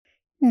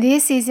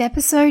This is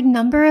episode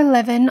number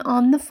 11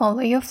 on the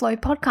Follow Your Flow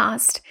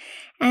podcast,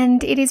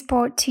 and it is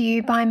brought to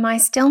you by my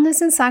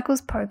Stillness and Cycles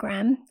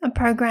program, a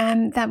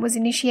program that was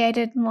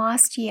initiated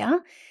last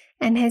year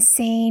and has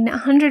seen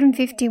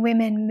 150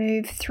 women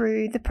move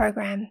through the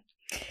program.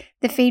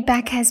 The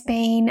feedback has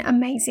been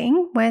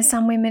amazing, where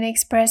some women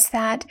express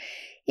that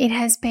it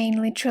has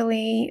been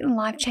literally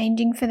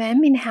life-changing for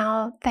them in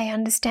how they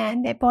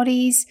understand their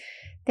bodies,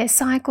 their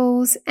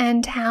cycles,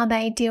 and how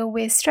they deal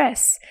with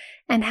stress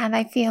and how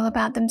they feel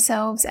about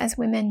themselves as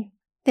women.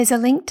 There's a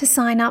link to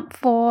sign up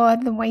for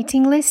the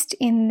waiting list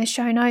in the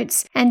show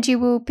notes, and you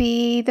will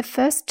be the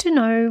first to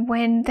know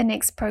when the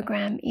next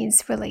program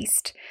is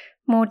released.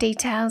 More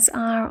details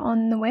are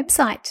on the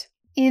website.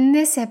 In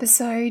this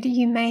episode,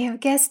 you may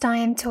have guessed I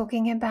am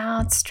talking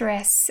about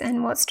stress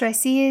and what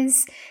stress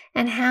is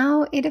and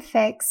how it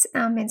affects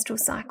our menstrual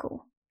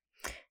cycle.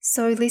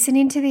 So listen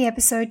into the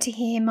episode to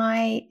hear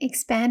my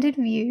expanded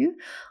view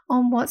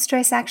on what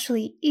stress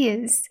actually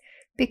is,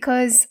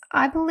 because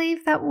I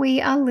believe that we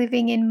are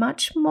living in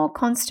much more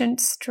constant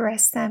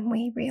stress than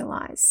we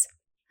realize.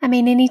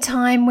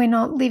 Anytime we're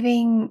not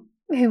living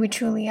who we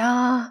truly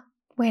are,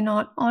 we're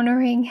not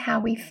honoring how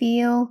we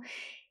feel,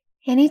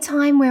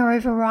 anytime we're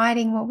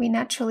overriding what we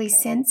naturally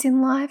sense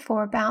in life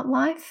or about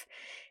life,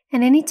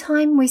 and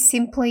anytime we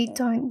simply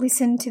don't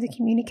listen to the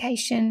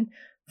communication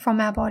from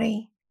our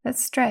body,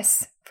 that's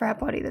stress for our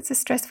body. That's a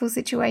stressful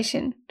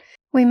situation.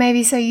 We may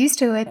be so used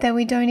to it that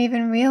we don't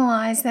even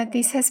realize that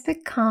this has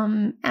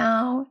become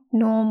our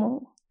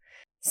normal.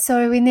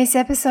 So in this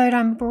episode,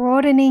 I'm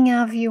broadening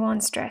our view on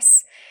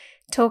stress,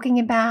 talking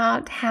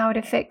about how it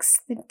affects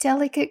the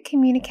delicate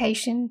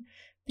communication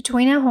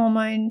between our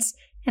hormones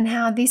and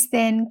how this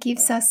then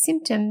gives us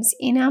symptoms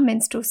in our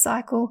menstrual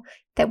cycle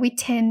that we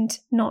tend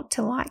not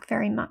to like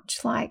very much,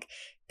 like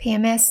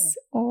PMS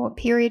or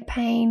period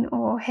pain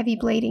or heavy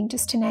bleeding,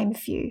 just to name a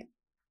few.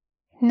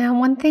 Now,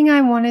 one thing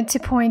I wanted to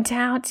point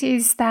out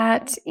is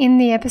that in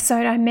the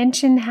episode I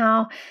mentioned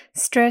how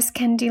stress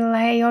can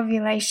delay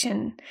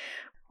ovulation.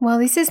 Well,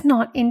 this is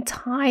not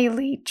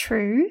entirely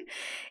true.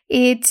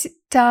 It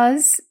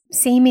does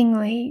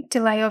seemingly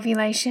delay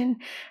ovulation.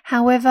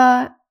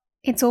 However,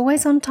 it's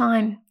always on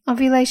time.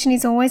 Ovulation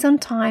is always on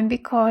time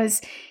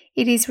because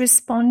it is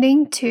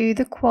responding to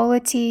the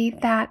quality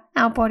that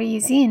our body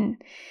is in.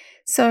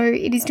 So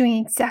it is doing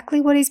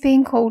exactly what is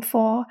being called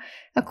for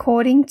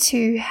according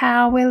to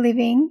how we're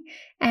living,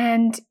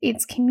 and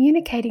it's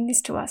communicating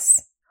this to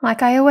us.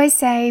 Like I always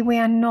say, we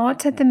are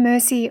not at the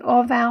mercy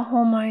of our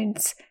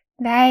hormones.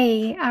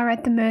 They are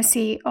at the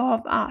mercy of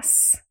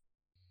us.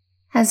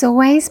 As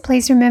always,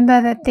 please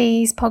remember that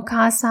these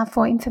podcasts are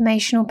for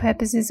informational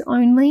purposes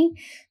only.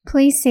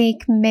 Please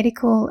seek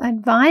medical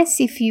advice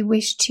if you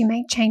wish to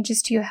make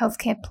changes to your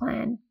healthcare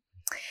plan.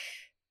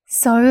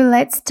 So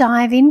let's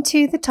dive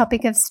into the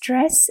topic of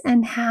stress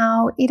and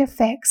how it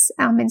affects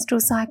our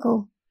menstrual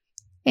cycle.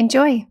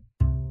 Enjoy.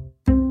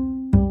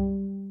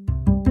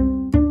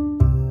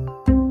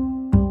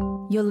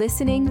 You're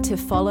listening to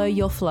Follow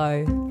Your Flow,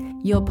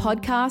 your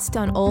podcast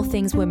on all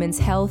things women's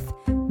health,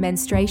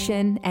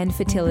 menstruation, and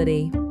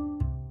fertility.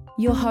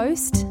 Your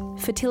host,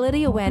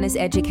 fertility awareness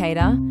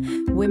educator,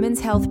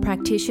 women's health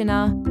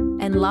practitioner,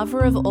 and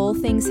lover of all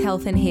things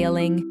health and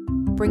healing,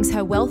 brings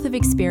her wealth of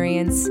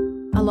experience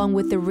along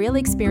with the real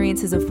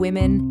experiences of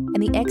women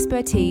and the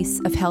expertise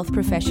of health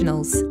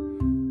professionals.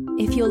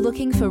 If you're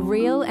looking for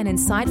real and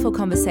insightful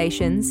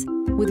conversations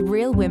with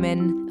real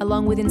women,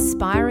 along with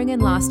inspiring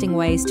and lasting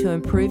ways to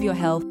improve your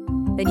health,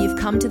 then you've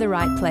come to the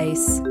right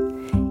place.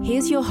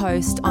 Here's your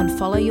host on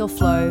Follow Your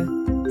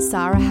Flow,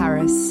 Sarah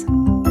Harris.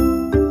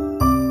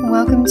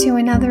 Welcome to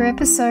another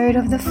episode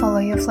of the Follow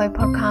Your Flow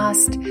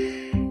podcast.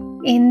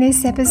 In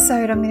this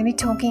episode, I'm going to be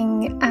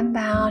talking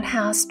about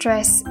how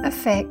stress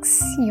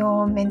affects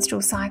your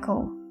menstrual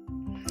cycle.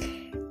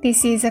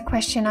 This is a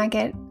question I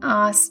get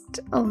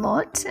asked a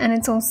lot, and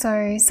it's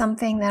also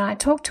something that I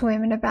talk to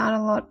women about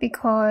a lot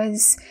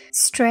because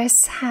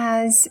stress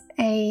has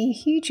a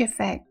huge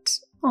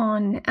effect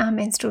on our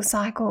menstrual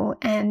cycle,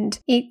 and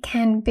it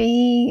can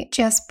be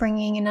just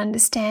bringing an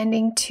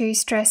understanding to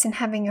stress and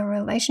having a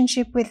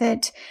relationship with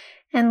it,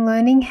 and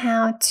learning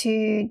how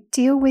to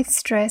deal with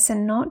stress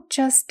and not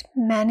just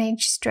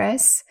manage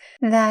stress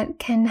that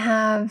can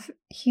have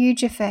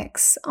huge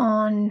effects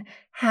on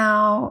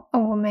how a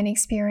woman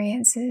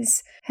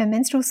experiences her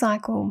menstrual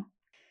cycle.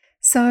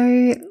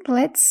 So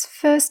let's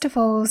first of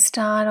all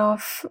start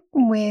off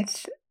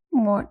with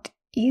what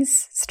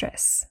is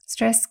stress.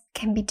 Stress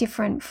can be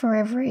different for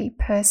every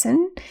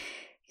person.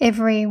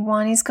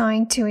 Everyone is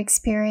going to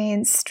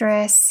experience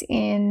stress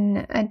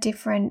in a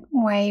different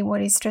way.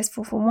 What is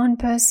stressful for one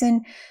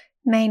person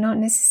may not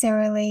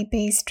necessarily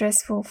be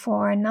stressful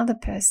for another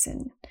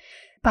person.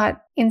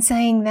 But in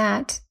saying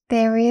that,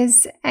 there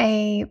is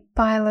a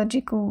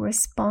biological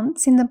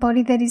response in the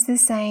body that is the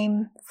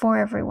same for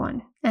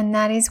everyone. And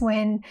that is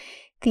when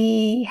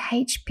the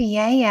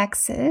HPA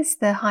axis,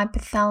 the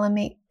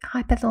hypothalamic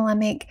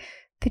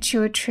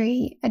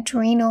pituitary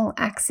adrenal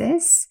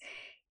axis,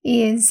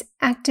 is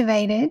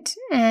activated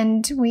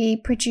and we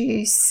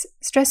produce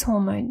stress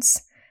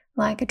hormones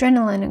like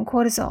adrenaline and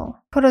cortisol.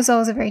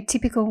 Cortisol is a very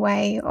typical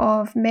way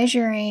of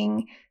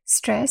measuring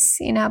stress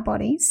in our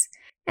bodies.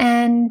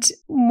 And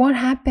what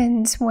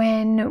happens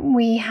when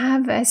we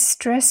have a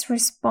stress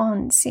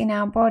response in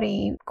our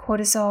body?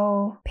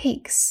 Cortisol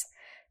peaks.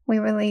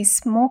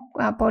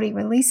 Our body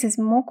releases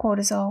more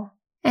cortisol.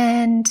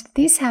 And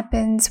this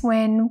happens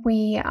when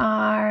we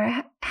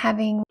are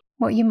having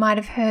what you might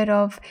have heard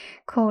of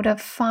called a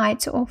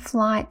fight or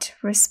flight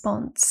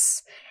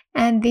response.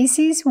 And this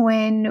is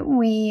when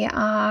we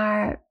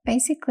are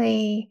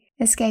basically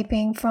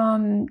escaping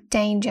from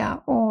danger,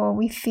 or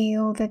we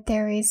feel that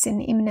there is an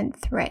imminent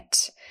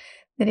threat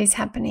that is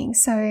happening.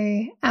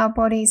 So our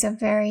bodies are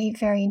very,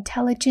 very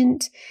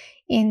intelligent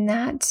in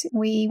that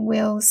we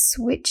will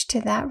switch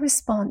to that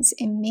response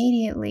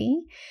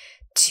immediately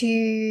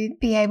to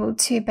be able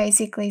to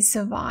basically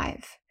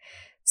survive.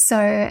 So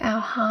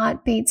our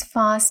heart beats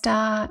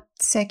faster,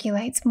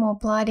 circulates more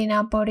blood in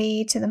our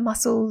body to the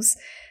muscles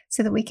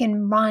so that we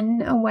can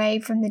run away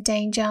from the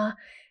danger.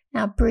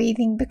 Our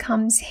breathing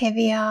becomes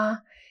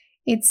heavier.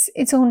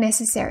 It's all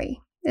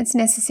necessary. It's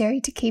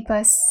necessary to keep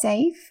us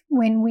safe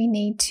when we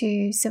need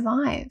to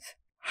survive.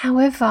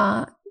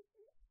 However,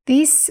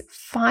 this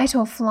fight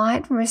or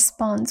flight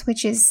response,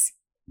 which is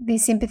the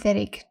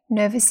sympathetic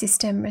nervous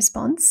system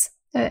response,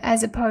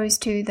 as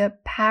opposed to the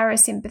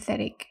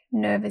parasympathetic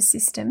nervous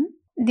system,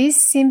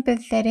 this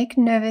sympathetic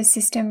nervous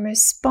system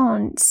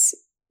response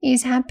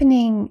is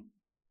happening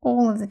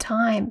all of the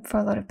time for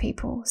a lot of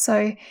people.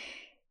 So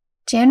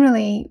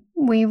generally,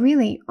 we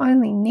really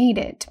only need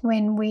it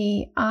when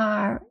we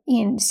are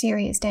in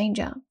serious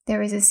danger.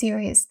 There is a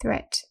serious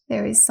threat.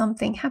 There is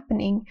something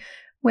happening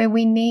where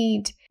we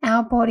need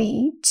our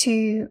body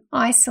to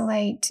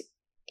isolate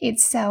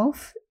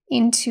itself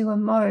into a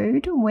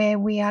mode where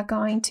we are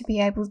going to be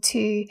able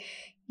to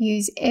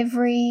use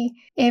every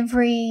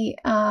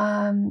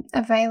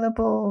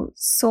available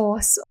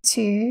source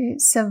to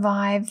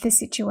survive the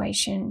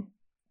situation.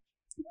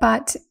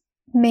 But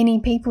many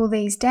people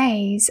these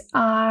days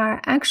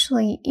are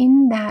actually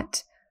in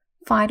that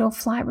fight or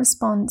flight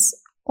response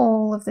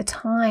all of the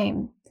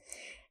time.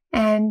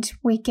 And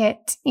we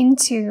get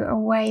into a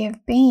way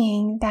of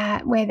being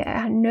that where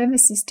our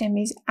nervous system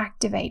is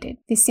activated.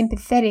 The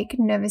sympathetic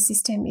nervous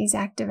system is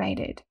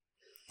activated.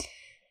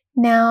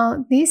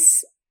 Now,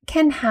 this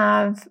can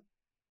have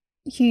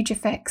huge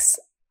effects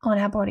on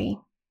our body,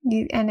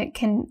 and it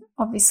can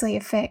obviously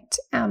affect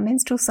our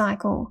menstrual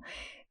cycle,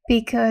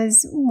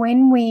 because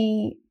when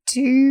we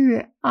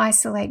do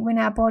isolate, when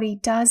our body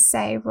does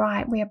say,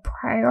 right, we are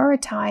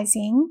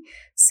prioritizing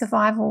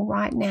survival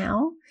right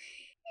now,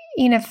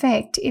 in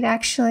effect, it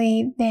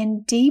actually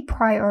then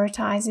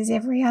deprioritizes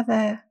every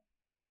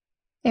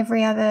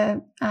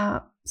other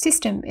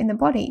system in the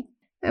body.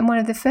 And one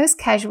of the first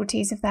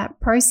casualties of that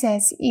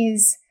process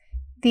is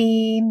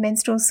the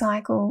menstrual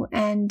cycle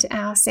and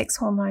our sex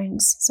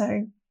hormones.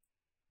 So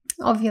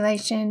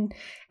ovulation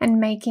and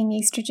making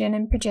estrogen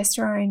and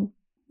progesterone.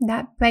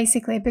 That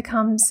basically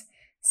becomes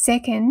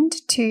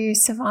second to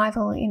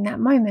survival in that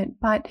moment.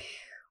 But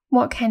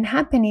what can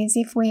happen is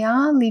if we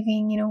are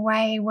living in a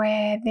way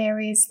where there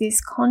is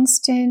this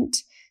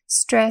constant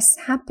stress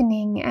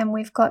happening and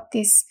we've got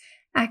this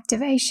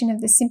activation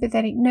of the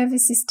sympathetic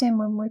nervous system,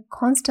 when we're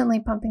constantly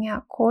pumping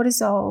out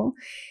cortisol,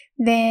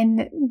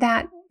 then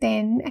that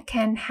then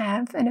can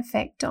have an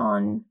effect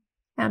on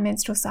our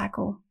menstrual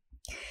cycle.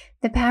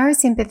 The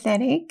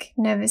parasympathetic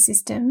nervous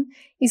system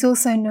is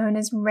also known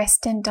as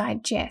rest and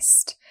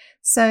digest.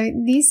 So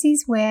this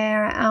is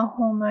where our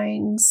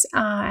hormones,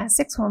 our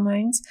sex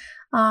hormones,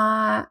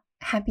 are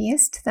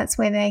happiest. That's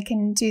where they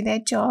can do their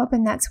job,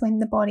 and that's when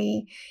the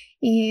body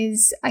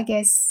is, I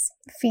guess,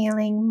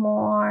 feeling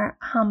more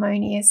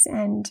harmonious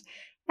and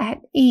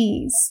at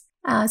ease.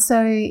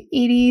 So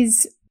it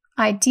is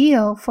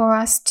ideal for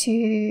us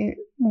to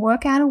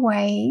work out a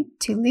way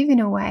to live in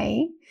a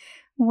way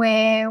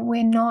where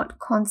we're not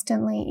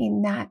constantly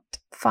in that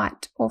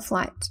fight or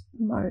flight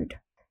mode.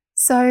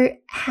 So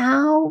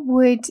how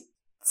would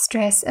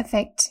stress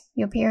affect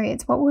your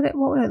periods? What would it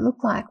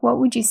look like? What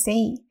would you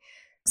see?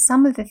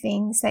 Some of the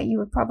things that you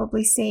would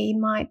probably see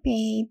might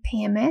be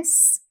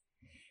PMS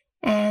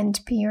and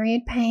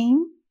period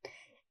pain,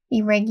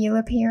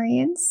 irregular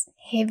periods,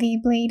 heavy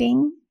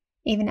bleeding,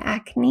 even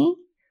acne.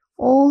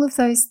 All of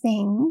those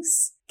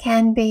things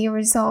can be a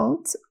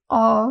result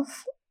of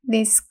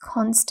this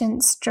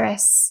constant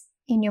stress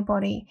in your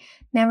body.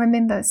 Now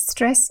remember,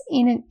 stress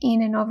in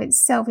and of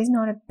itself is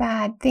not a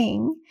bad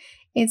thing.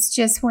 It's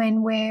just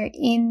when we're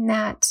in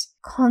that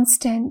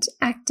constant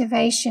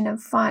activation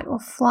of fight or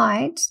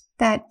flight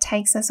that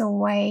takes us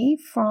away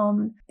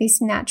from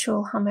this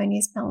natural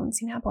harmonious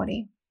balance in our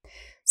body.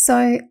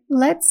 So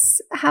let's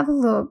have a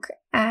look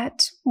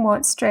at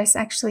what stress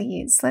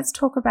actually is. Let's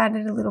talk about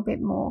it a little bit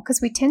more,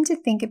 because we tend to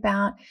think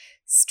about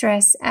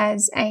stress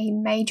as a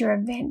major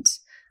event,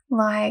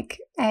 like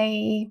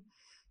a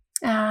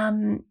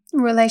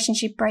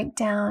relationship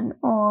breakdown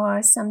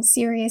or some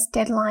serious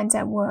deadlines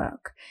at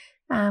work.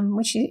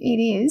 which it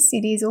is.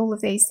 It is all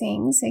of these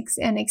things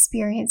and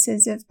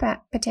experiences of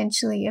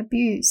potentially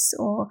abuse,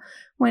 or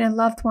when a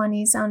loved one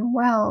is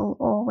unwell,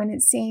 or when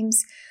it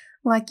seems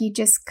like you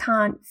just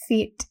can't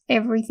fit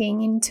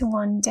everything into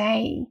one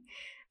day.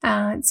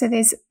 So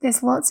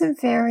there's lots of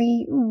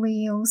very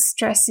real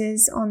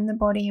stresses on the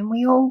body, and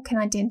we all can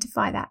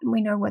identify that, and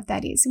we know what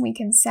that is, and we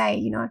can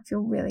say, I feel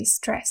really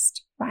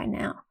stressed right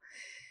now.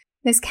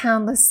 There's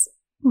countless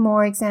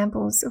more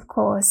examples, of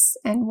course,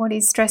 and what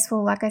is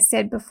stressful, like I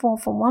said before,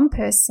 for one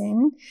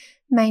person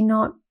may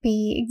not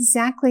be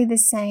exactly the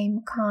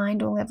same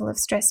kind or level of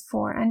stress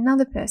for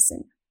another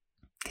person.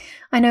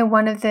 I know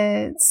one of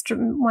the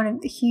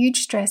huge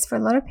stress for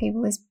a lot of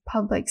people is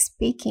public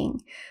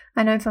speaking.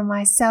 I know for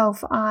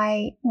myself,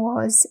 I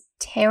was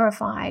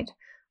terrified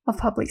of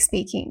public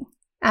speaking,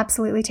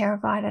 absolutely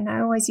terrified. And I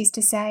always used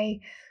to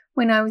say,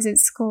 when I was at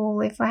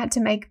school, if I had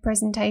to make a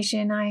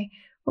presentation, I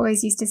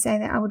always used to say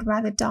that I would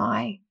rather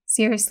die,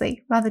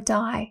 seriously, rather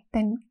die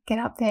than get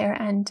up there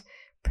and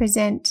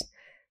present.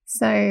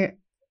 So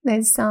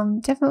there's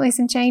definitely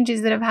some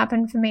changes that have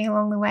happened for me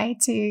along the way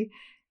to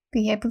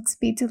be able to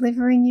be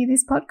delivering you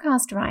this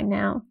podcast right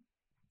now.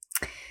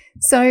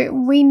 So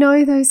we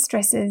know those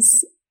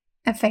stresses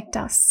affect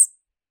us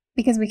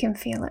because we can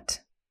feel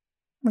it.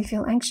 We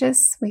feel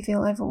anxious, we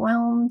feel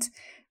overwhelmed,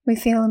 we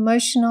feel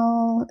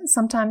emotional,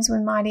 sometimes we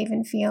might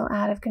even feel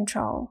out of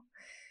control.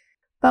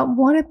 But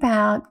what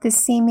about the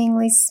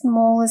seemingly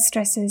smaller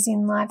stresses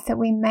in life that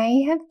we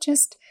may have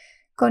just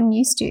gotten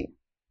used to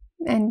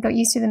and got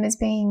used to them as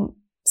being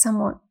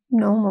somewhat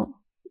normal?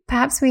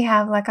 Perhaps we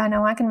have, like I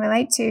know I can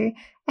relate to,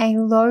 a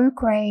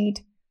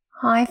low-grade,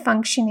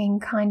 high-functioning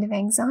kind of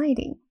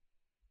anxiety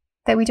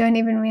that we don't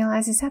even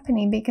realize is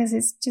happening because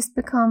it's just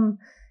become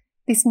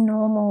this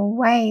normal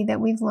way that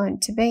we've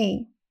learned to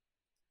be.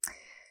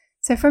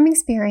 So from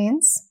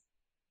experience,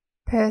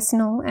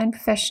 personal and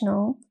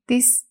professional,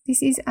 this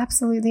is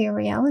absolutely a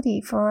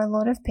reality for a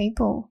lot of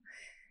people.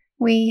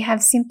 We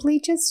have simply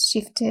just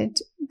shifted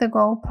the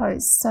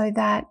goalposts so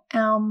that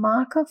our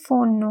marker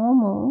for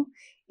normal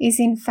is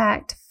in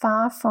fact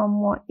far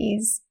from what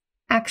is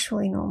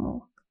actually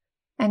normal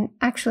and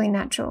actually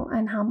natural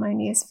and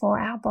harmonious for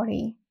our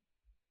body.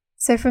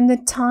 So from the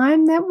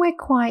time that we're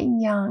quite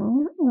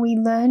young, we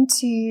learn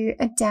to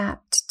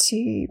adapt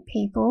to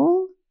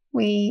people.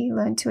 We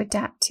learn to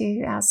adapt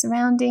to our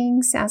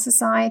surroundings, our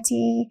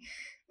society,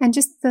 and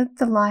just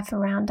the life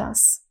around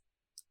us.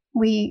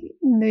 We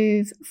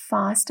move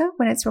faster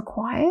when it's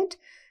required.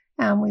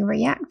 We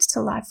react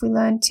to life. We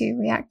learn to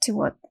react to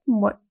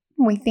what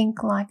we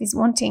think life is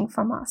wanting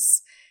from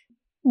us.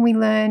 We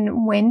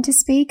learn when to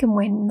speak and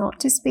when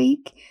not to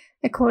speak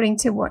according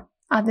to what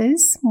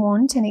others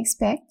want and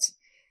expect.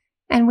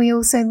 And we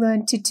also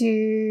learn to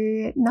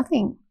do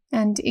nothing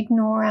and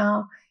ignore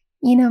our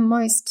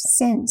innermost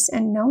sense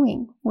and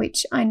knowing,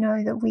 which I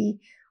know that we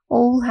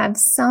all have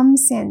some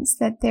sense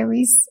that there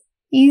is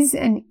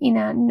an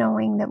inner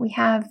knowing that we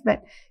have,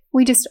 but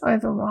we just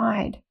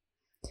override.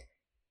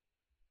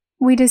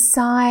 We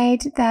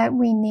decide that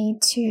we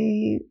need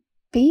to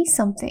be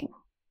something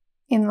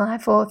in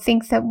life or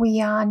think that we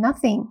are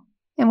nothing.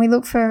 And we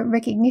look for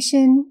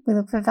recognition, we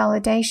look for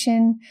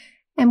validation,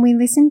 and we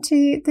listen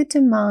to the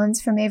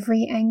demands from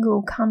every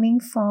angle coming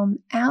from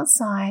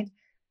outside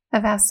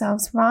of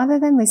ourselves rather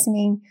than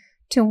listening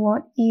to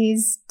what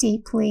is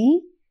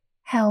deeply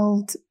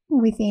held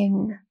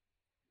within.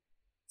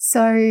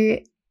 So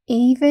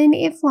even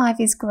if life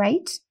is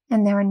great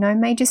and there are no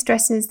major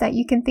stresses that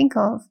you can think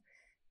of,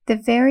 the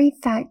very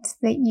fact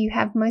that you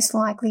have most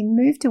likely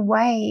moved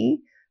away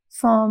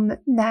from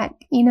that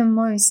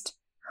innermost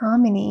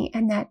harmony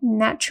and that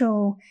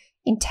natural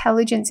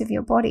intelligence of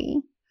your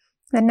body,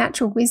 the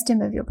natural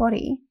wisdom of your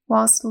body,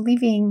 whilst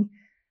living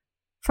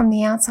from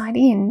the outside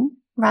in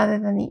rather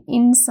than the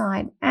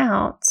inside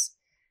out,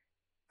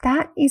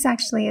 that is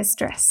actually a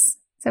stress.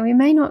 So we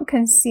may not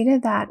consider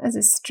that as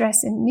a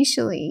stress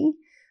initially,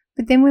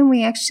 but then when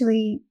we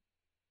actually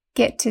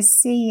get to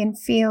see and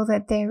feel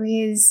that there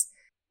is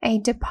a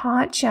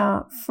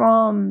departure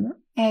from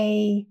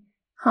a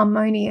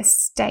harmonious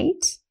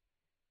state,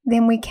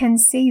 then we can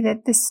see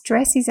that the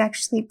stress is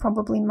actually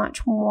probably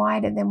much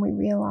wider than we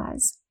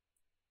realize.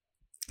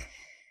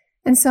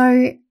 And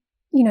so,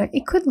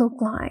 it could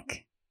look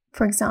like,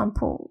 for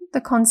example,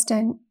 the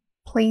constant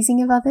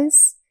pleasing of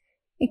others.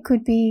 It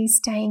could be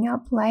staying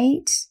up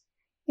late.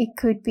 It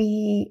could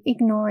be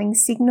ignoring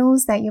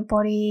signals that your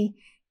body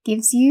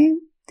gives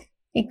you.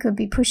 It could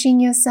be pushing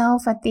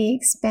yourself at the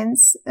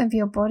expense of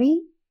your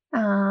body,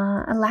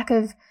 a lack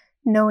of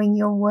knowing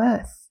your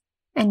worth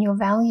and your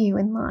value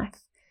in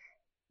life.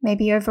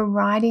 Maybe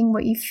overriding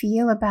what you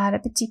feel about a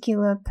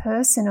particular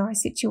person or a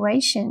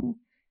situation.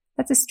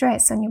 That's a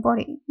stress on your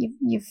body.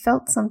 You've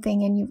felt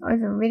something and you've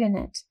overridden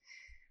it.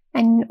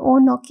 Or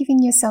not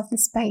giving yourself the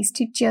space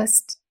to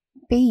just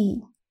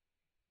be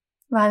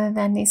rather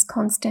than this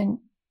constant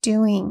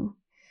doing.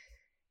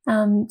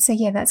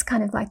 That's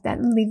kind of like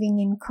that living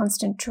in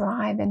constant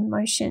drive and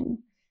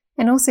motion,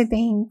 and also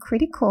being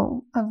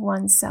critical of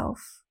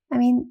oneself. I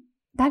mean,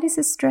 that is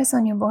a stress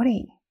on your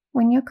body.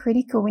 when you're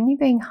critical, when you're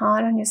being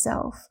hard on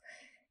yourself,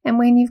 and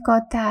when you've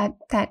got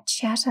that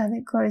chatter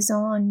that goes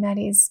on that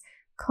is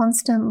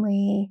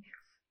constantly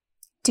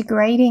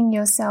degrading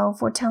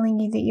yourself or telling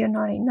you that you're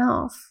not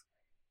enough,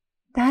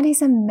 that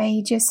is a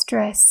major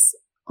stress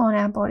on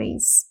our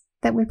bodies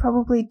that we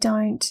probably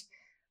don't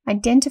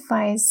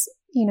identify as,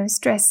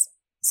 stress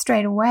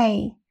straight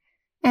away.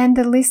 And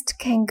the list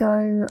can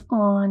go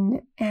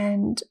on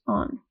and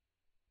on.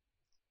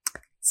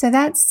 So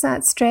that's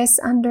stress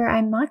under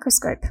a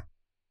microscope,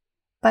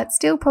 but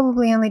still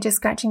probably only just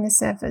scratching the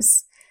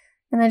surface.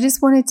 And I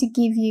just wanted to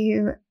give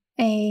you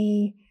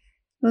a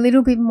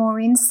little bit more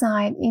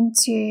insight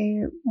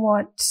into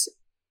what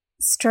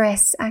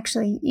stress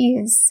actually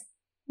is.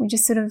 We're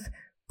just sort of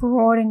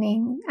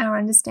broadening our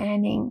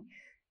understanding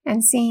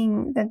and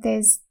seeing that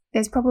there's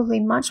probably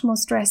much more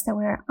stress that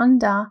we're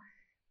under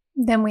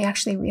than we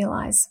actually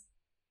realize.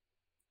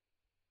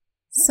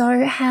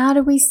 So how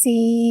do we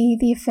see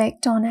the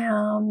effect on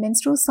our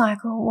menstrual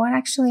cycle? What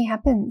actually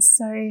happens?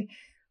 So,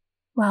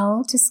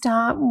 well, to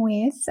start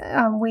with,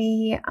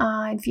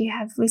 if you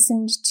have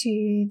listened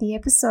to the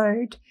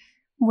episode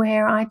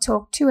where I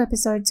talked 2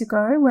 episodes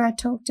ago, where I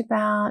talked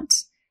about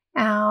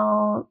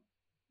our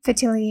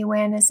fertility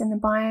awareness and the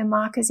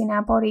biomarkers in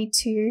our body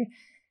to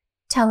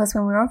tell us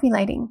when we're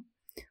ovulating.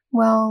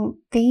 Well,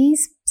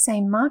 these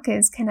same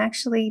markers can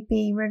actually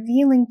be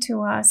revealing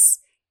to us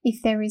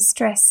if there is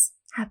stress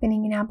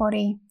happening in our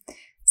body.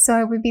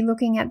 So we'd be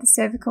looking at the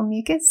cervical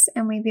mucus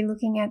and we'd be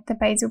looking at the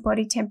basal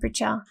body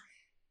temperature.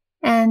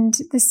 And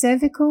the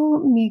cervical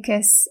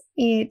mucus,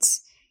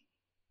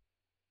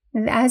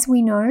 as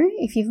we know,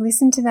 if you've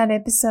listened to that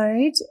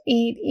episode,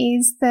 it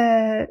is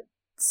the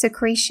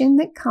secretion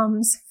that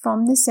comes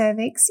from the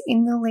cervix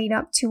in the lead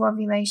up to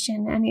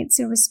ovulation, and it's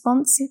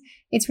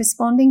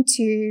responding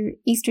to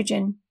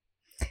estrogen,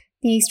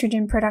 the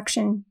estrogen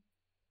production.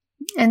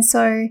 And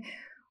so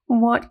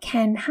what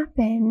can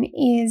happen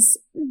is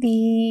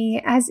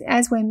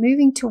as we're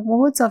moving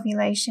towards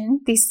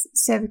ovulation, this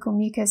cervical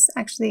mucus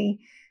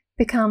actually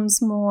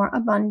becomes more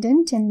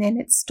abundant and then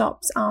it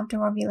stops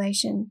after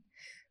ovulation.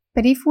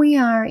 But if we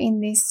are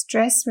in this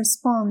stress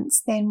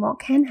response, then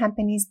what can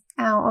happen is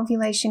our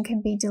ovulation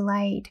can be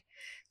delayed.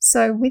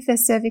 So with the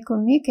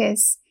cervical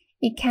mucus,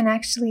 it can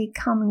actually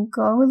come and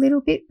go a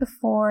little bit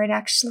before you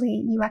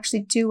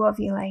actually do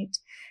ovulate.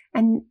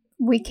 And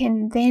we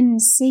can then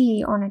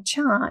see on a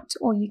chart,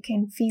 or you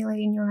can feel it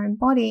in your own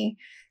body,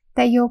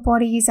 that your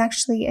body is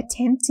actually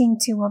attempting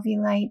to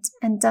ovulate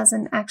and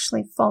doesn't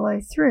actually follow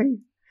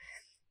through.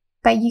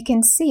 But you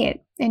can see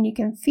it and you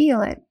can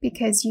feel it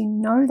because you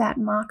know that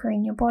marker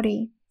in your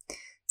body.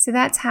 So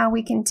that's how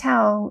we can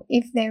tell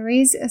if there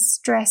is a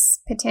stress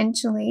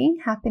potentially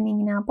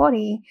happening in our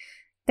body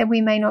that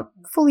we may not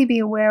fully be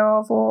aware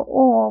of,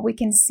 or we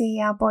can see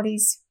our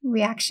body's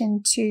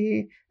reaction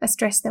to a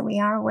stress that we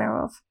are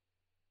aware of.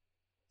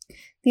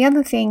 The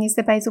other thing is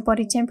the basal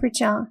body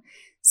temperature.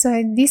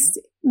 So this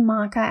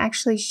marker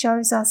actually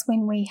shows us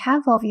when we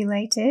have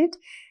ovulated.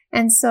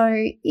 And so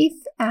if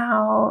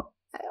our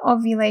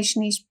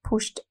ovulation is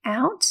pushed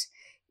out,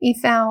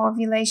 if our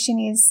ovulation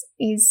is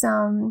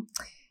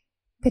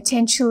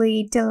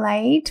potentially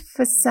delayed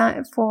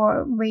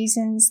for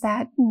reasons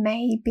that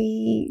may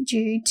be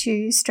due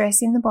to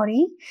stress in the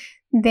body,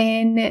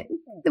 then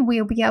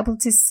we'll be able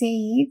to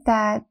see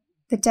that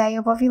the day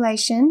of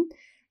ovulation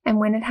and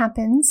when it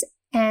happens,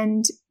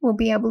 and we'll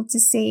be able to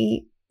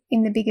see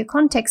in the bigger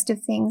context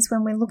of things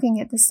when we're looking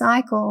at the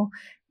cycle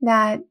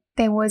that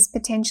there was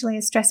potentially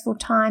a stressful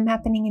time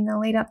happening in the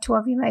lead up to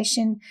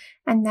ovulation,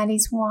 and that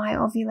is why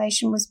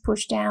ovulation was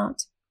pushed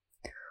out.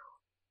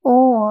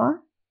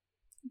 Or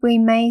we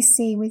may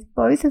see with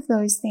both of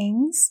those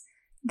things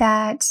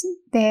that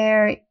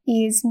there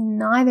is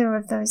neither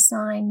of those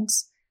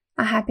signs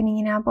are happening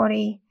in our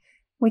body,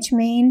 which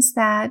means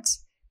that the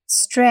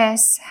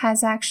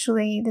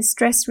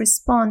stress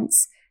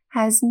response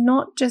has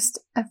not just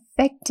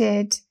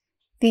affected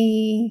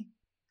the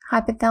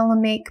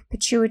hypothalamic,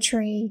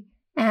 pituitary,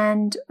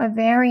 and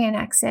ovarian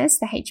axis,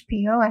 the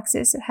HPO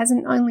axis. It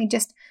hasn't only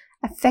just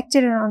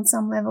affected it on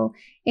some level,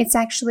 it's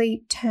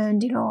actually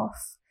turned it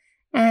off.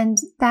 And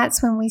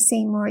that's when we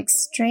see more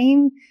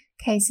extreme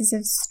cases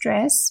of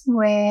stress,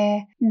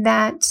 where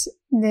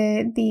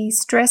the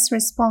stress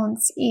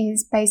response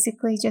is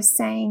basically just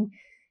saying,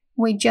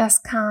 we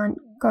just can't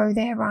go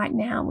there right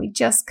now. We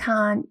just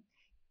can't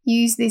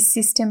use this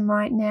system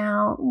right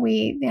now.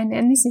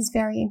 And this is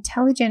very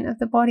intelligent of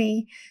the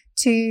body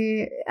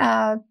to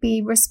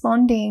be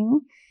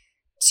responding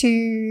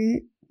to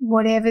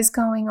whatever's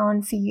going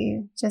on for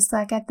you. Just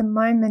like at the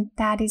moment,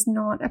 that is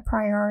not a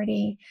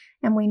priority,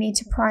 and we need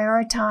to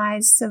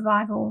prioritize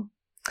survival.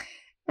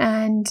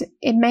 And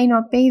it may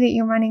not be that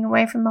you're running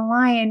away from a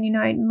lion,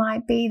 it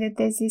might be that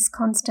there's this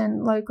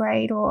constant low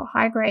grade or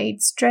high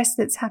grade stress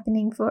that's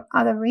happening for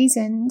other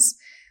reasons,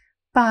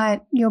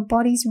 but your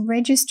body's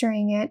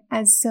registering it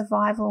as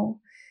survival.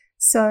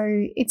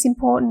 So it's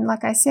important,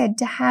 like I said,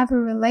 to have a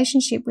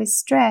relationship with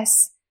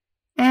stress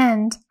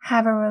and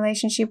have a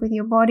relationship with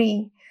your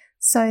body,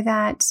 so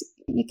that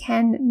you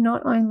can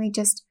not only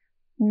just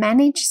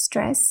manage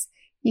stress,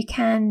 you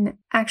can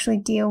actually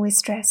deal with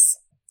stress.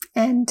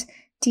 And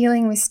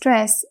dealing with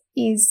stress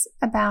is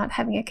about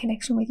having a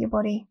connection with your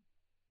body.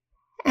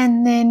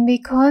 And then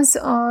because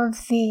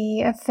of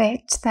the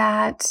effect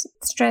that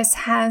stress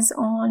has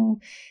on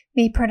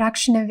the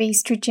production of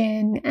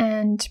estrogen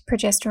and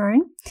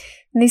progesterone,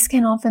 this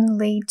can often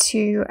lead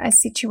to a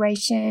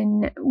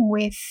situation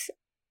with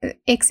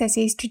excess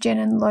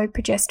estrogen and low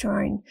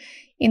progesterone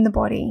in the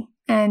body.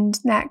 And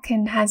that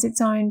has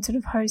its own sort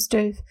of host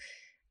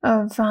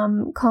of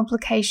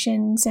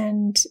complications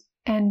and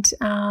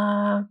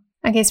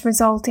I guess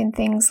result in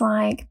things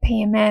like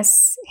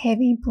PMS,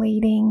 heavy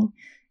bleeding,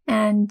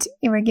 and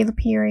irregular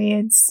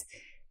periods,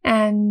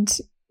 and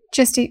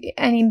just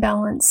an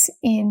imbalance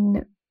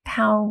in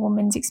how a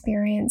woman's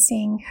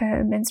experiencing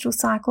her menstrual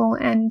cycle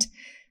and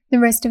the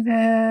rest of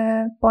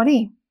her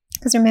body.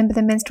 Because remember,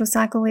 the menstrual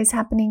cycle is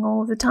happening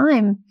all the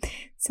time.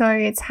 So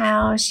it's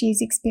how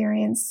she's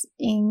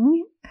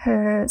experiencing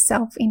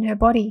herself in her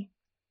body.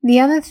 The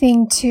other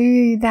thing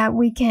too that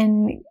we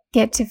can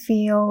get to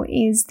feel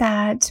is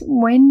that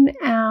when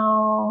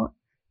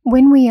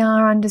we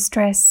are under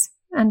stress,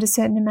 under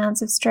certain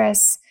amounts of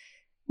stress,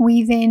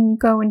 we then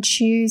go and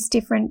choose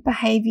different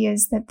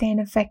behaviors that then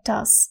affect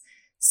us.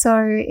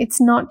 So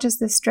it's not just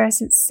the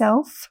stress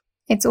itself,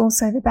 it's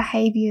also the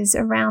behaviors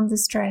around the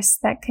stress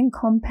that can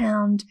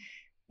compound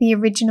the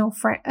original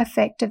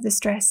effect of the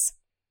stress.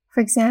 For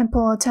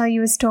example, I'll tell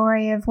you a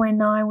story of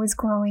when I was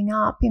growing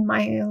up in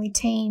my early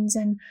teens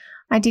and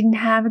I didn't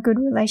have a good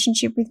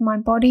relationship with my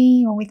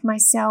body or with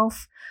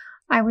myself.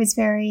 I was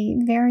very,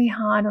 very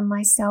hard on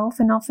myself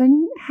and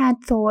often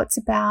had thoughts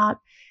about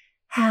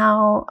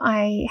how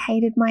I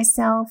hated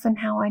myself and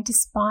how I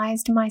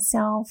despised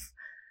myself.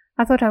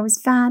 I thought I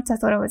was fat. I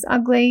thought I was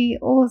ugly.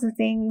 All of the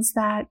things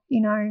that,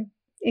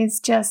 is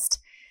just,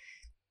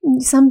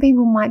 some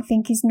people might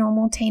think is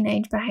normal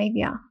teenage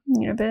behavior,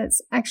 but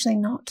it's actually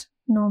not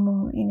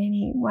normal in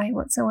any way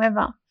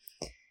whatsoever.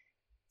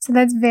 So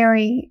that's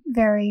very,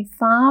 very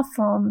far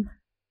from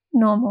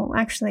normal,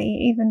 actually,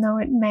 even though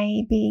it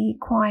may be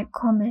quite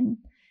common.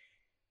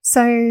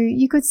 So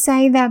you could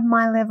say that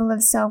my level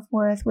of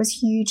self-worth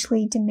was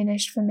hugely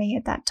diminished for me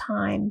at that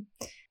time.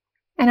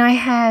 And I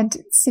had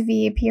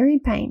severe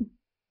period pain,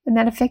 and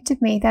that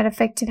affected me. That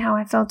affected how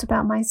I felt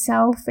about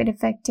myself. It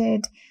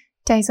affected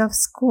days off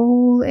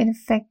school. It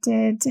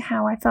affected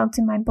how I felt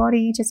in my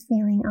body, just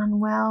feeling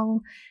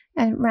unwell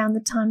around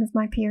the time of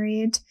my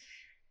period.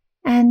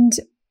 And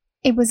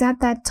it was at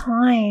that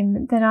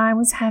time that I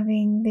was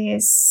having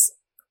this,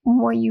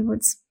 what I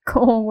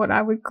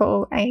would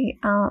call a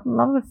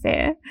love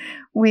affair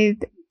with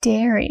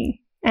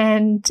dairy,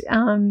 and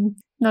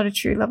not a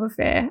true love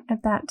affair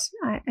at that,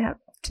 I have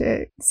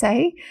to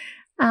say.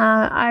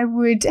 I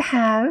would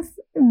have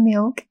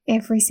milk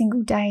every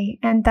single day,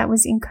 and that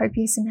was in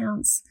copious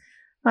amounts.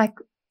 Like,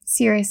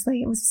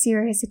 seriously, it was a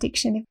serious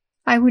addiction.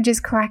 I would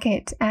just crack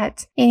it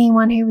at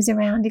anyone who was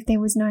around if there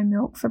was no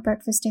milk for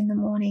breakfast in the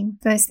morning,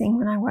 first thing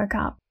when I woke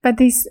up. But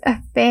this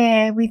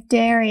affair with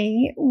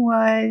dairy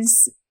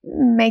was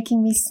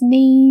making me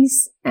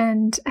sneeze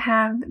and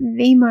have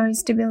the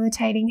most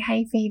debilitating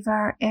hay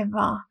fever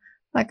ever.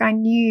 Like, I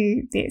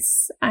knew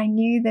this. I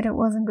knew that it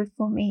wasn't good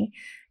for me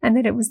and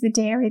that it was the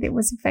dairy that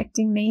was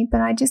affecting me,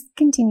 but I just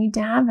continued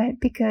to have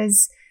it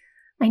because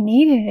I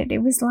needed it. It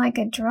was like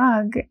a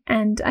drug,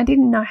 and I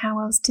didn't know how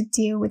else to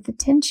deal with the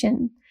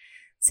tension.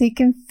 So you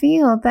can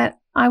feel that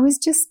I was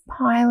just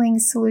piling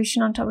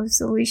solution on top of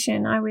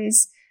solution. I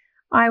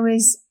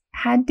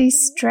had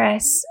this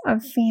stress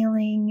of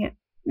feeling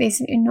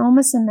this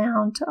enormous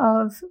amount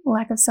of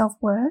lack of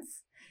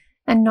self-worth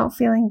and not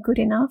feeling good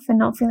enough and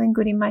not feeling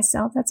good in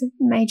myself. That's a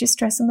major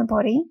stress on the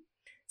body.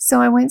 So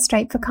I went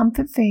straight for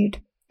comfort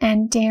food,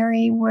 and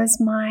dairy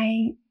was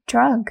my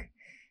drug.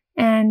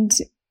 And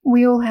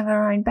we all have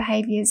our own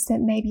behaviors that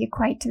maybe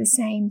equate to the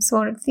same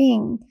sort of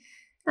thing.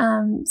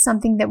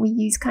 Something that we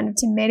use kind of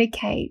to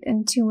medicate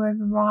and to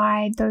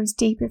override those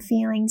deeper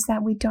feelings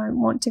that we don't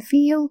want to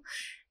feel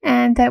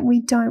and that we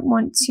don't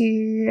want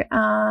to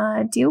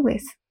deal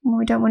with.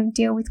 We don't want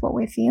to deal with what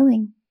we're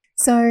feeling.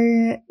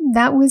 So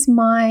that was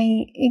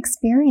my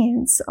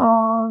experience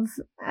of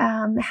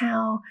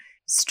how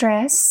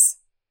stress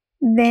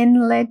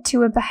then led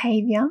to a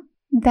behavior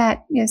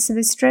that, so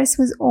the stress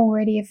was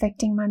already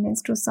affecting my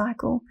menstrual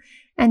cycle.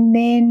 And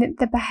then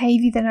the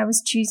behavior that I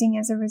was choosing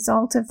as a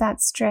result of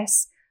that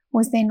stress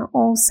was then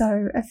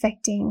also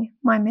affecting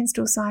my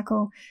menstrual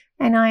cycle.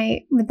 And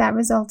that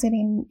resulted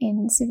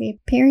in severe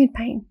period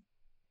pain.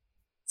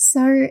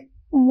 So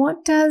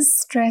what does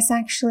stress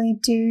actually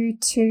do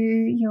to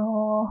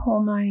your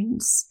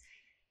hormones?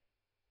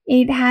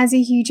 It has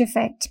a huge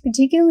effect,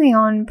 particularly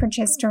on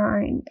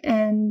progesterone.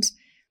 And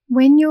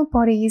when your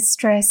body is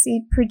stressed,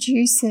 it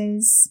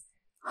produces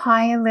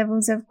higher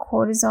levels of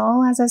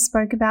cortisol, as I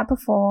spoke about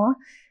before,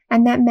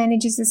 and that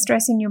manages the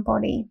stress in your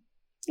body.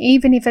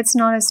 Even if it's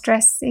not a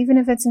stress, even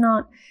if it's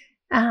not,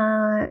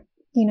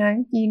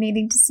 you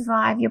needing to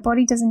survive, your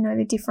body doesn't know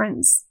the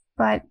difference,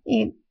 but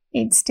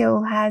it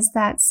still has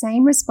that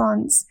same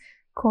response.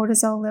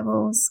 Cortisol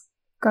levels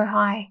go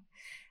high.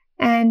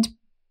 And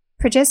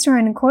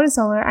progesterone and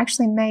cortisol are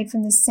actually made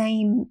from the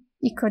same,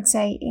 you could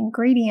say,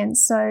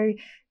 ingredients. So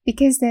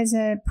because there's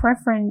a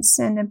preference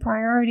and a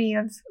priority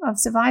of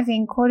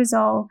surviving,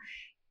 cortisol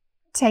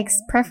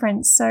takes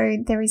preference. So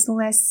there is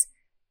less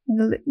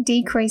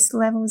decreased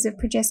levels of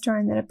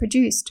progesterone that are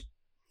produced.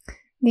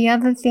 The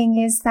other thing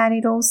is that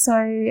it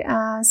also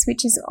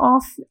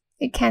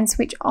it can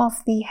switch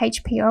off the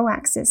HPO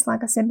axis,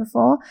 like I said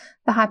before,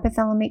 the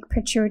hypothalamic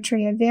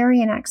pituitary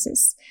ovarian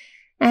axis.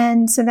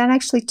 And so that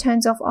actually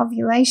turns off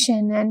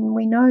ovulation. And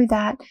we know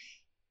that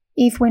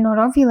if we're not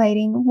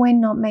ovulating, we're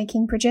not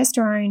making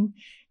progesterone.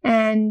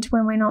 And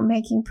when we're not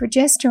making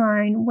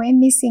progesterone, we're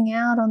missing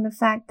out on the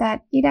fact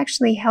that it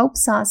actually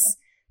helps us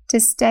to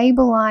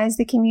stabilize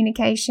the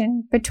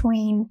communication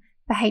between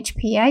the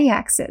HPA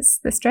axis,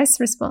 the stress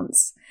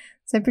response.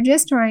 So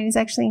progesterone is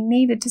actually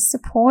needed to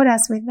support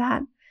us with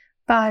that.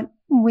 But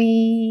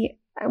when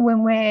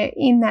we're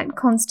in that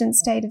constant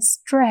state of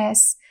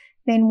stress,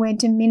 then we're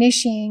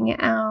diminishing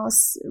our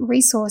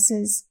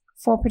resources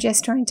for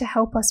progesterone to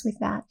help us with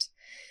that.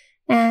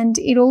 And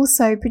it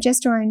also,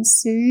 progesterone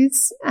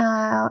soothes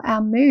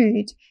our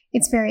mood.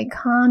 It's very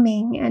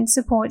calming and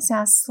supports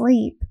our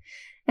sleep.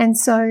 And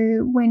so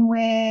when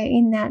we're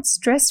in that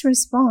stress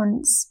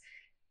response,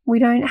 we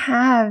don't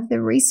have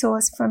the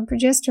resource from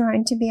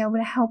progesterone to be able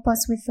to help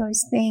us with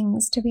those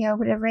things, to be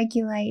able to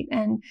regulate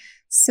and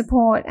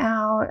support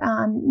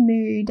our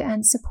mood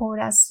and support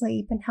our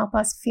sleep and help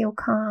us feel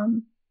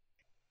calm.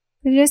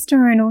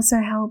 Progesterone also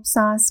helps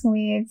us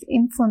with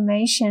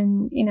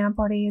inflammation in our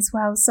body as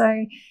well.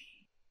 So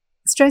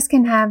stress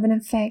can have an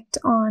effect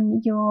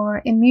on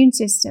your immune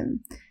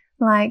system,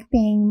 like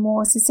being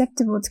more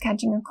susceptible to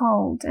catching a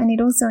cold, and it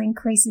also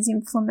increases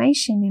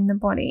inflammation in the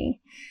body.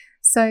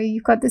 So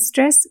you've got the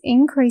stress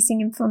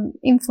increasing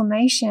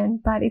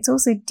inflammation, but it's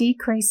also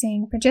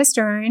decreasing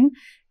progesterone,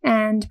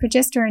 and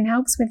progesterone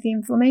helps with the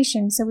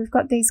inflammation. So we've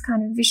got these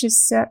kind of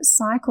vicious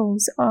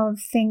cycles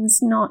of things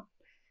not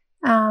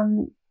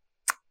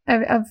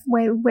of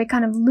where we're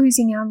kind of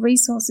losing our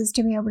resources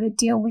to be able to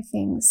deal with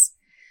things.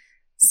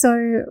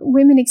 So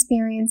women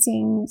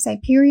experiencing,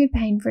 say, period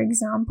pain, for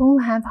example,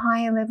 have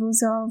higher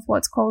levels of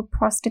what's called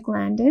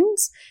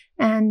prostaglandins,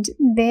 and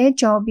their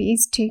job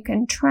is to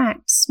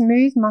contract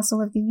smooth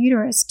muscle of the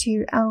uterus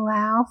to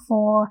allow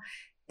for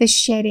the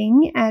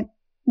shedding at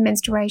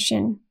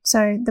menstruation,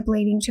 so the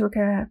bleeding to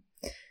occur.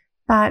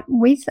 But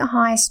with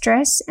high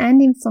stress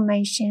and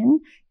inflammation,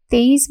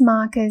 these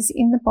markers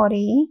in the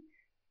body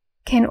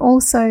can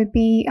also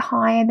be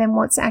higher than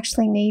what's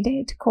actually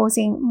needed,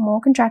 causing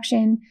more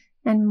contraction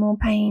and more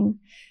pain.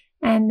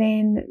 And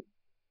then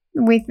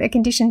with a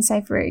condition,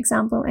 say for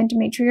example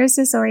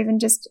endometriosis or even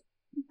just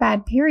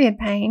bad period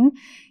pain,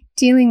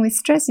 dealing with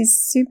stress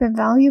is super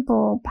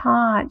valuable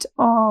part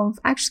of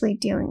actually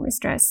dealing with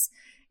stress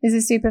is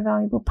a super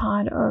valuable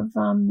part of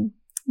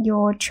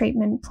your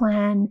treatment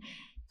plan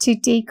to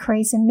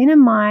decrease and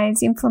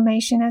minimize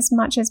inflammation as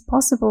much as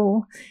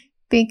possible,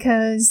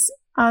 because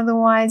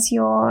otherwise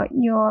you're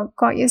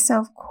got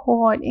yourself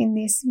caught in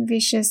this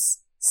vicious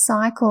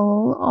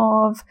cycle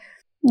of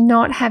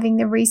not having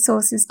the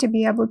resources to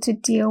be able to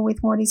deal with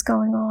what is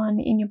going on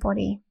in your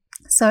body.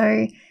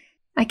 So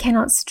I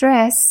cannot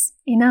stress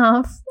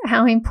enough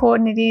how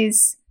important it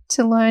is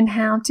to learn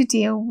how to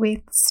deal with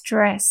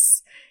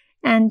stress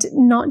and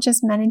not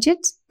just manage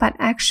it, but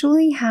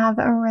actually have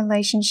a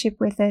relationship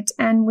with it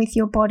and with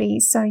your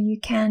body so you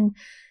can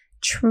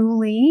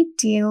truly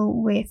deal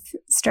with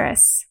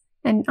stress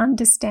and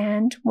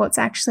understand what's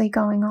actually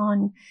going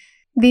on.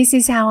 This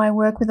is how I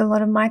work with a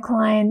lot of my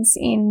clients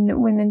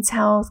in women's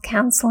health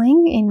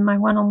counseling in my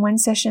one-on-one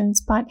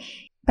sessions, but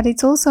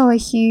it's also a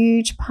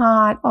huge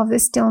part of the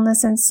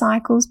Stillness and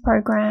Cycles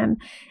program.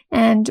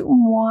 And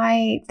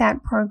why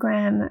that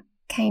program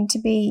came to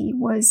be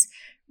was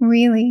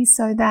really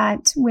so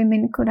that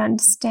women could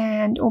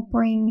understand or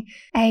bring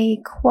a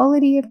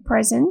quality of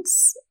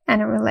presence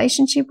and a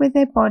relationship with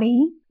their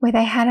body where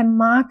they had a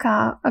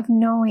marker of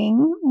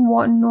knowing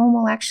what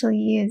normal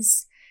actually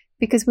is.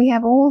 Because we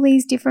have all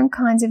these different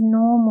kinds of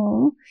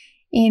normal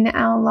in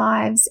our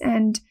lives,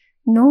 and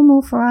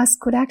normal for us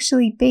could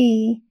actually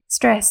be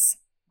stress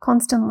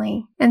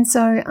constantly. And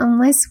so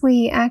unless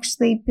we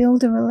actually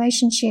build a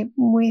relationship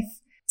with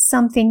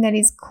something that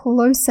is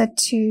closer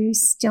to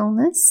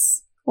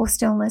stillness or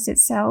stillness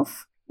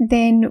itself,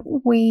 then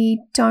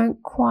we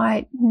don't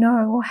quite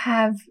know or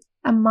have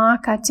a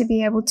marker to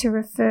be able to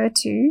refer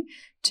to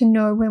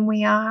know when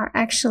we are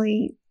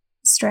actually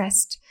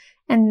stressed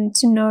and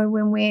to know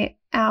when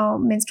our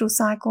menstrual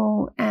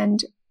cycle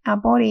and our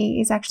body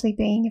is actually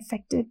being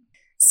affected.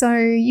 So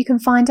you can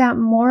find out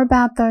more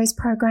about those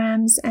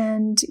programs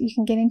and you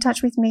can get in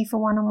touch with me for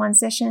one-on-one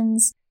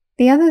sessions.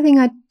 The other thing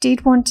I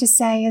did want to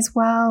say as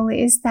well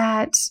is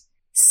that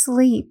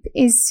sleep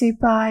is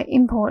super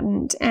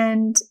important,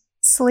 and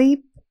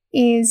sleep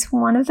is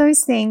one of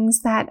those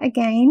things that,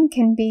 again,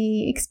 can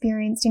be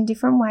experienced in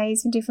different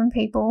ways for different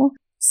people.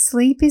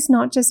 Sleep is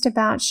not just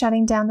about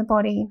shutting down the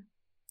body.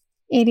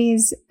 It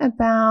is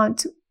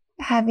about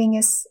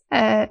having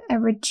a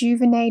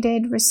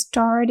rejuvenated,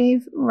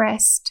 restorative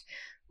rest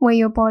where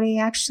your body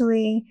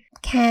actually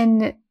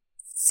can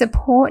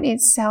support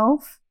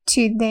itself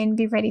to then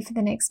be ready for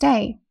the next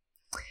day.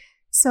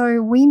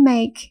 So we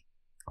make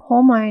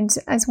hormones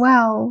as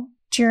well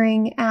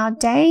during our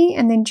day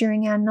and then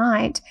during our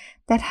night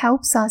that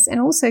helps us and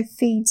also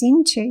feeds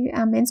into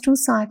our menstrual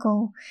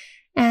cycle.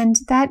 And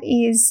that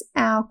is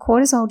our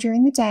cortisol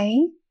during the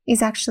day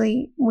is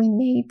actually, we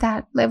need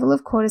that level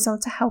of cortisol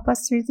to help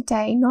us through the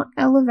day, not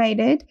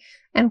elevated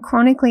and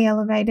chronically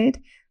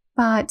elevated,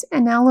 but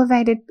an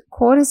elevated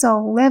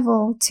cortisol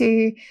level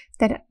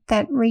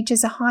that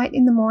reaches a height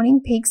in the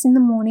morning, peaks in the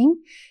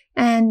morning,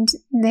 and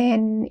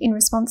then in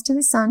response to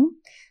the sun,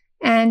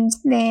 and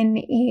then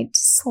it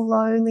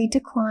slowly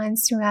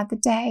declines throughout the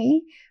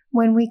day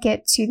when we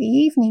get to the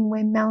evening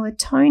where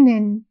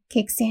melatonin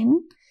kicks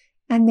in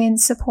and then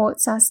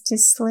supports us to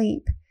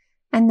sleep.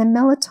 And the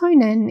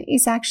melatonin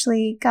is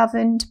actually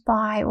governed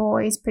by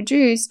or is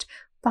produced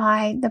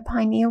by the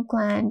pineal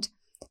gland.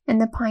 And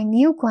the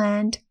pineal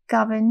gland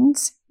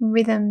governs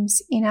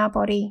rhythms in our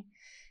body.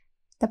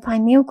 The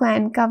pineal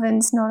gland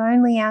governs not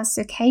only our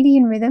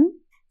circadian rhythm,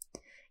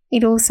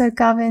 it also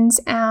governs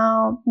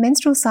our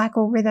menstrual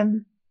cycle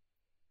rhythm.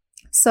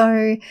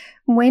 So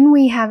when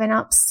we have an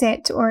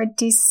upset or a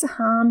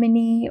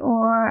disharmony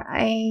or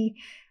a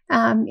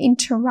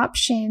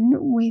interruption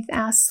with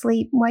our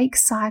sleep-wake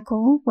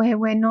cycle where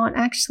we're not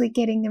actually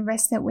getting the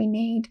rest that we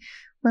need,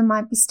 we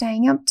might be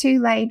staying up too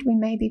late, we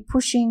may be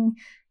pushing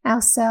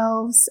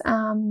ourselves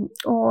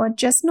or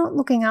just not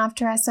looking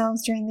after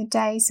ourselves during the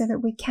day so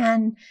that we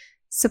can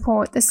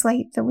support the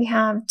sleep that we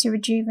have to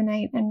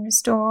rejuvenate and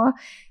restore,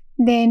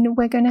 then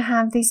we're going to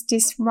have this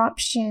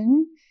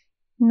disruption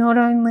not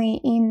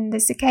only in the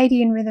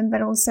circadian rhythm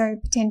but also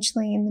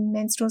potentially in the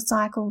menstrual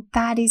cycle.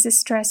 That is a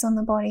stress on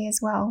the body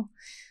as well.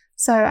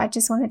 So I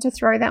just wanted to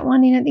throw that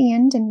one in at the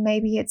end, and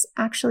maybe it's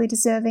actually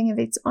deserving of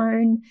its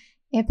own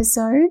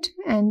episode,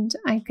 and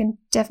I can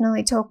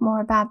definitely talk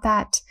more about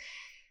that.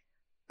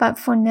 But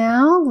for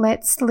now,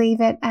 let's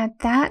leave it at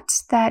that.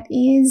 That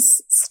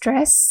is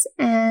stress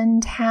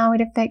and how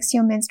it affects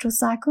your menstrual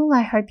cycle.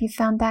 I hope you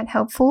found that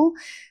helpful.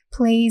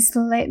 Please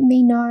let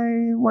me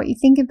know what you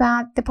think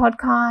about the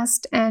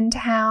podcast and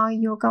how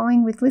you're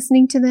going with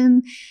listening to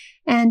them.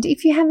 And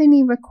if you have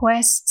any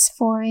requests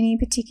for any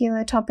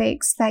particular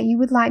topics that you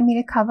would like me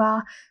to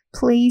cover,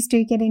 please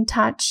do get in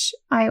touch.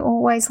 I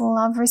always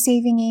love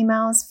receiving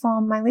emails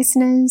from my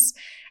listeners.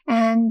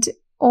 And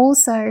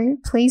also,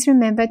 please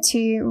remember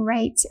to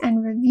rate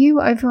and review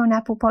over on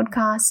Apple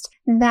Podcast.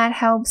 That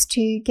helps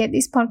to get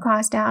this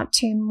podcast out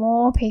to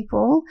more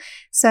people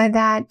so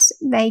that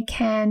they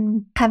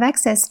can have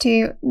access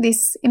to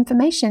this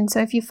information. So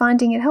if you're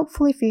finding it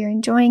helpful, if you're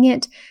enjoying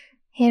it,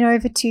 head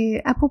over to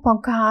Apple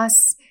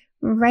Podcasts,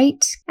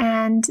 rate,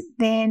 and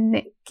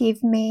then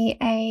give me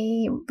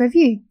a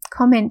review.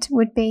 Comment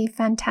would be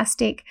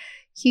fantastic.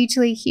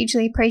 Hugely,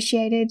 hugely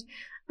appreciated.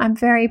 I'm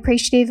very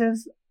appreciative of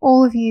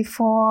all of you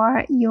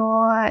for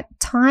your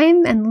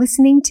time and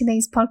listening to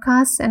these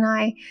podcasts, and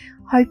I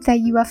hope that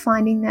you are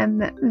finding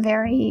them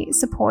very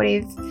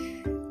supportive.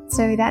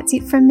 So that's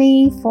it from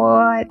me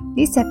for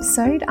this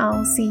episode.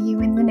 I'll see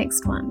you in the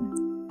next one.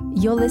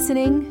 You're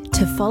listening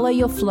to Follow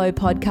Your Flow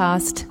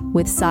podcast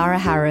with Sarah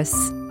Harris.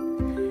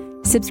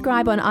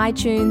 Subscribe on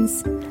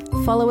iTunes,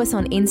 follow us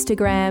on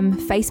Instagram,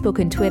 Facebook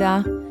and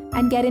Twitter,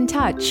 and get in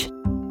touch.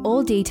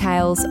 All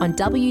details on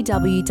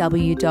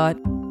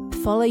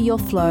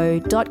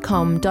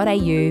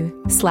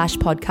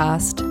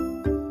www.followyourflow.com.au/podcast.